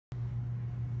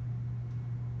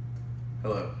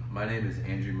Hello, my name is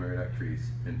Andrew Murdoch Priest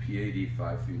and PAD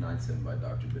 5397 by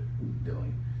Dr.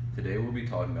 Dilling. Today we'll be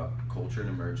talking about culture and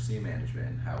emergency management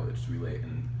and how it's related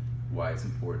and why it's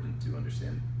important to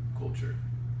understand culture.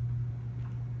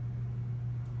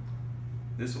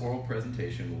 This oral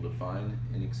presentation will define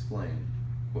and explain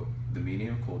what the meaning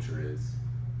of culture is,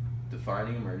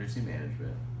 defining emergency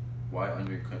management, why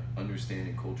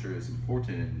understanding culture is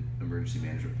important in emergency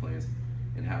management plans,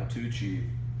 and how to achieve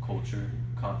culture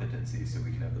competency so we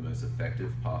can have the most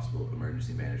effective possible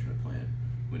emergency management plan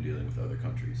when dealing with other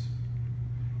countries.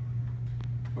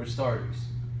 For starters,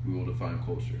 we will define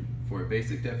culture. For a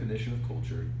basic definition of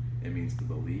culture, it means the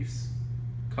beliefs,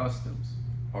 customs,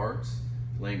 arts,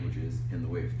 languages, and the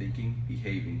way of thinking,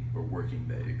 behaving, or working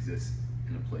that exists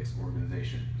in a place or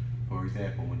organization. For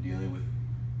example, when dealing with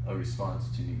a response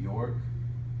to New York,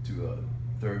 to a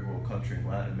third world country in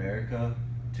Latin America,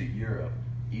 to Europe,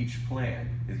 each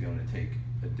plan is going to take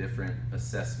a different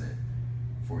assessment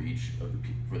for each of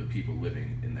the people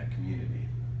living in that community.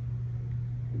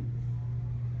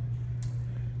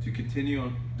 To continue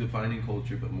on defining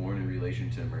culture, but more in relation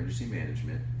to emergency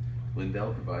management,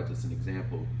 Lindell provides us an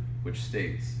example which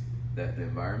states that the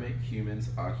environment humans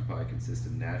occupy consists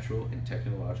of natural and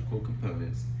technological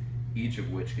components, each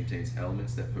of which contains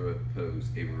elements that pose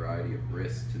a variety of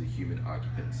risks to the human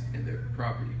occupants and their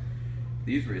property.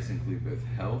 These risks include both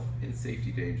health and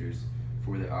safety dangers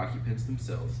for the occupants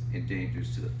themselves and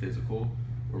dangers to the physical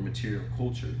or material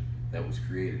culture that was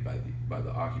created by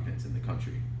the occupants in the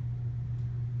country.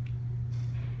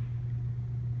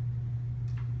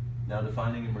 Now,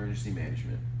 defining emergency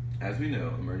management. As we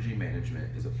know, emergency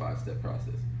management is a 5-step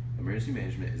process. Emergency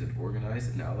management is an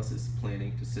organized analysis,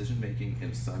 planning, decision-making,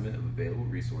 and assignment of available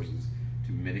resources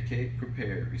to mitigate,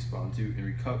 prepare, respond to, and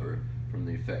recover from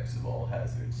the effects of all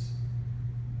hazards.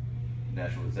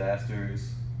 Natural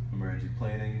disasters, emergency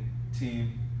planning,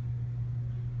 team,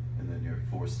 and then your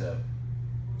 4-step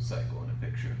cycle in a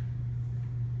picture.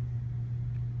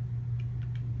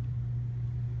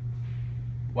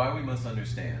 Why we must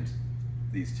understand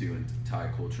these two and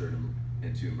tie culture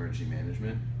into emergency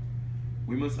management.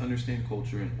 We must understand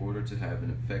culture in order to have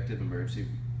an effective emergency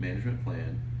management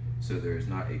plan so there is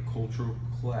not a cultural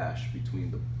clash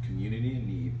between the community in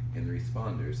need and the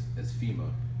responders, as FEMA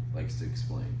likes to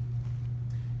explain.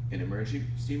 In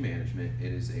emergency management,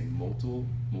 it is a multiple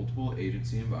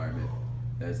agency environment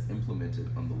that is implemented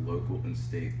on the local and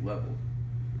state level.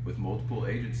 With multiple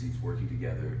agencies working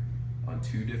together on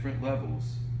 2 different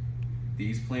levels,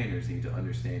 these planners need to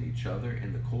understand each other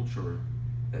and the culture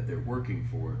that they're working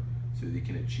for so they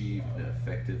can achieve an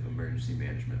effective emergency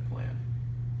management plan.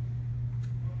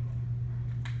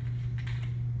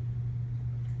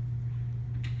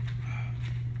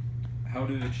 How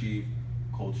to achieve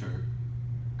culture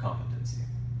competency.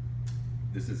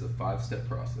 This is a 5-step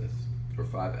process, or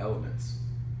 5 elements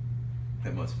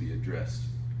that must be addressed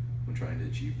when trying to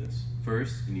achieve this.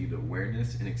 First, you need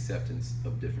awareness and acceptance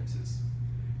of differences.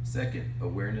 Second,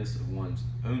 awareness of one's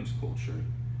own culture.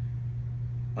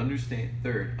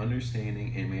 Third,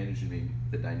 understanding and managing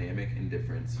the dynamic and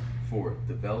difference. 4,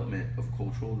 development of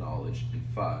cultural knowledge. And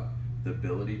 5, the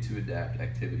ability to adapt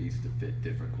activities to fit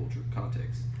different cultural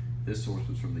contexts. This source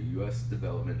was from the U.S.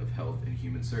 Department of Health and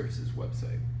Human Services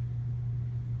website.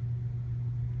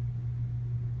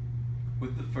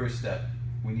 With the first step,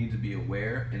 we need to be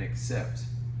aware and accept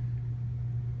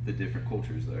the different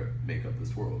cultures that make up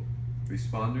this world.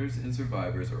 Responders and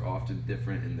survivors are often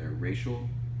different in their racial,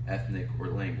 ethnic, or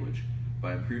language.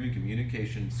 By improving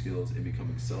communication skills and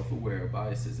becoming self-aware of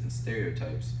biases and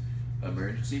stereotypes,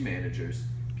 emergency managers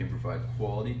can provide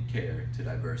quality care to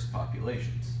diverse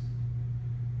populations.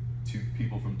 2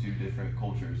 people from 2 different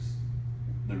cultures,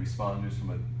 the responders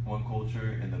from one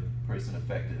culture and the person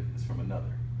affected is from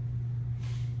another.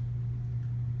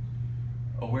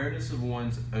 Awareness of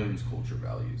one's own culture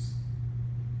values.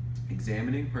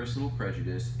 Examining personal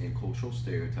prejudice and cultural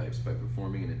stereotypes by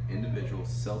performing an individual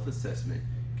self-assessment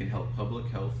can help public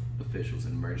health officials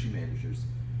and emergency managers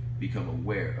become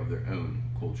aware of their own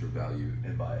culture value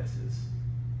and biases.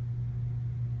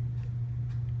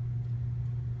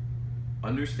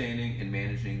 Understanding and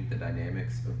managing the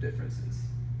dynamics of differences.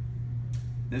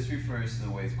 This refers to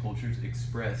the ways cultures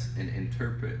express and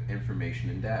interpret information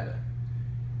and data.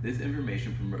 This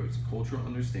information promotes cultural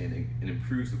understanding and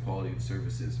improves the quality of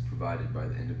services provided by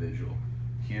the individual.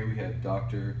 Here we have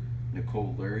Dr.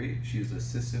 Nicole Lurie. She is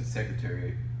Assistant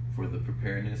Secretary for the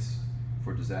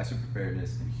Disaster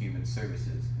Preparedness and Human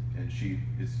Services, and she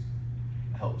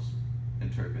helps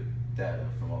interpret data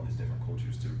from all these different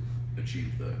cultures to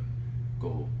achieve the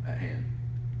goal at hand.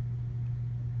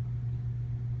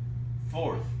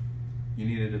 Fourth, You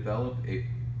need to develop a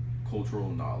cultural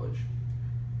knowledge.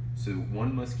 So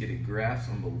one must get a grasp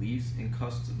on beliefs and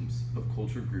customs of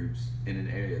culture groups in an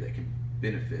area that can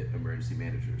benefit emergency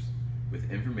managers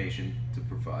with information to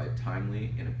provide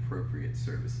timely and appropriate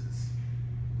services.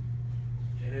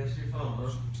 Can't answer your phone,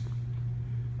 huh?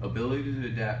 Ability to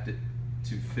adapt it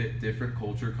to fit different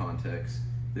culture contexts.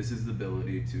 This is the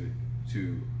ability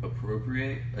to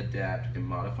appropriate, adapt, and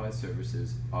modify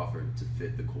services offered to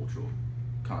fit the cultural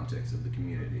context of the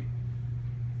community.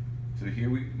 So here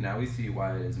we see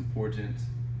why it is important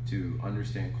to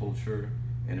understand culture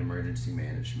and emergency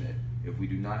management. If we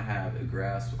do not have a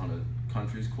grasp on a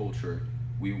country's culture,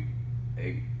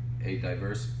 a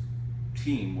diverse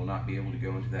team will not be able to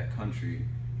go into that country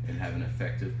and have an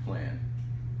effective plan.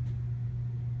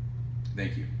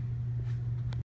 Thank you.